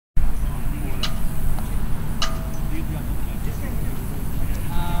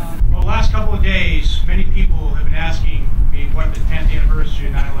last couple of days, many people have been asking me what the 10th anniversary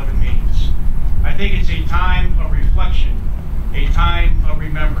of 9/11 means. I think it's a time of reflection, a time of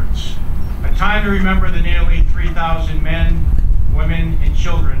remembrance, a time to remember the nearly 3,000 men, women, and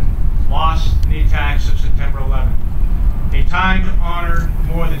children lost in the attacks of September 11th, a time to honor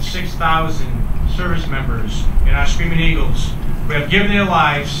more than 6,000 service members in our Screaming Eagles who have given their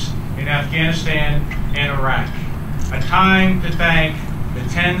lives in Afghanistan and Iraq, a time to thank the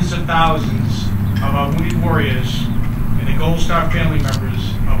tens of thousands of our wounded warriors and the Gold Star family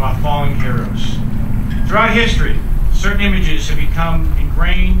members of our fallen heroes. Throughout history, certain images have become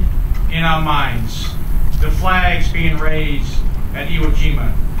ingrained in our minds. The flags being raised at Iwo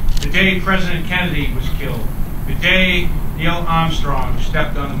Jima, the day President Kennedy was killed, the day Neil Armstrong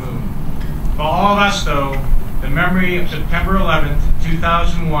stepped on the moon. For all of us, though, the memory of September 11th,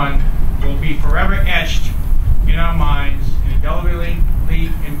 2001 will be forever etched in our minds and indelibly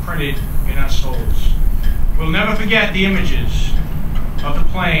imprinted in our souls. We'll never forget the images of the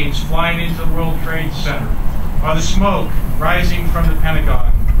planes flying into the World Trade Center, or the smoke rising from the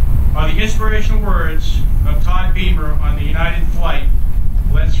Pentagon, or the inspirational words of Todd Beamer on the United flight,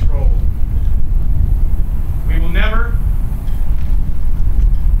 "Let's roll." We will never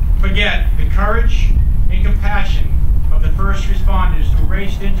forget the courage and compassion of the first responders who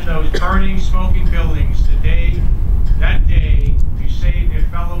raced into those burning, smoking buildings that day to save their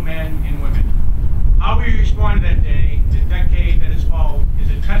fellow men and women. How we responded that day, the decade that has followed,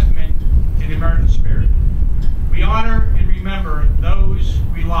 is a testament to the American spirit. We honor and remember those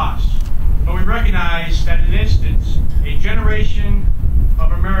we lost, but we recognize that in an instant, a generation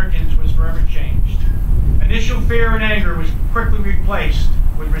of Americans was forever changed. Initial fear and anger was quickly replaced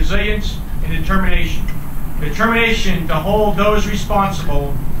with resilience and determination. Determination to hold those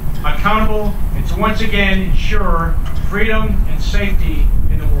responsible accountable and to once again ensure freedom and safety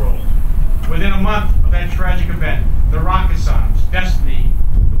in the world. Within a month of that tragic event, the Rakasans, Destiny,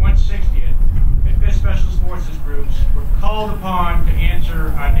 the 160th, and 5th Specialist Forces groups were called upon to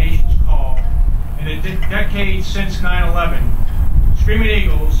answer our nation's call. In the decades since 9/11, Screaming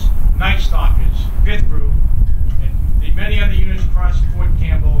Eagles, Night Stalkers, 5th Group, and the many other units across Fort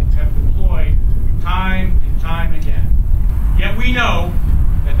Campbell have deployed time and time again. Yet we know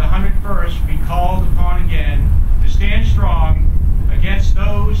that the 101st will be called upon again to stand strong against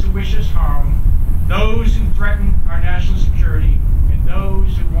those who wish us harm, those who threaten our national security, and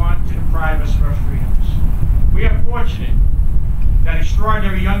those who want to deprive us of our freedoms. We are fortunate that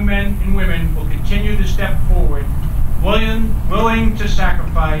extraordinary young men and women will continue to step forward, willing to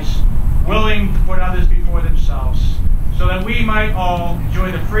sacrifice, willing to put others before themselves, so that we might all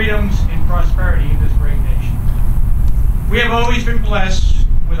enjoy the freedoms and prosperity of this great nation. We have always been blessed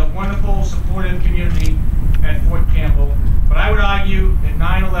with a wonderful, supportive community at Fort Campbell, but I would argue that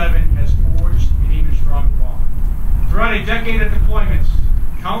 9/11 has forged an even stronger bond. Throughout a decade of deployments,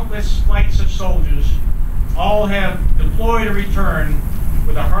 countless flights of soldiers all have deployed or returned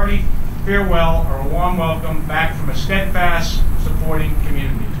with a hearty farewell or a warm welcome back from a steadfast, supporting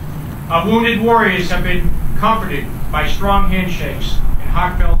community. Our wounded warriors have been comforted by strong handshakes and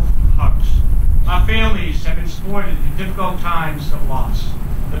heartfelt hugs. Our families have been supported in difficult times of loss.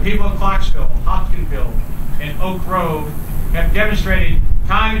 The people of Clarksville, Hopkinsville, and Oak Grove have demonstrated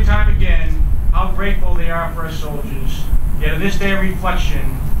time and time again how grateful they are for our soldiers. Yet on this day of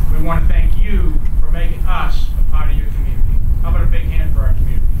reflection, we want to thank you for making us a part of your community. How about a big hand for our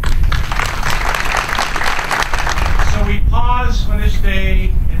community? So we pause on this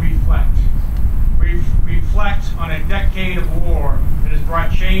day and reflect. We reflect on a decade of war that has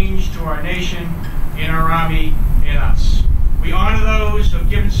brought change to our nation, in our Army, and us. We honor those who have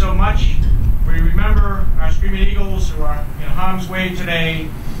given so much. We remember our Screaming Eagles who are in harm's way today,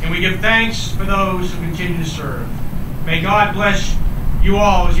 and we give thanks for those who continue to serve. May God bless you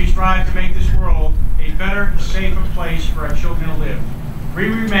all as you strive to make this world a better, safer place for our children to live. We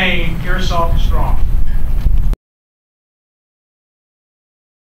remain pure, salt, and strong.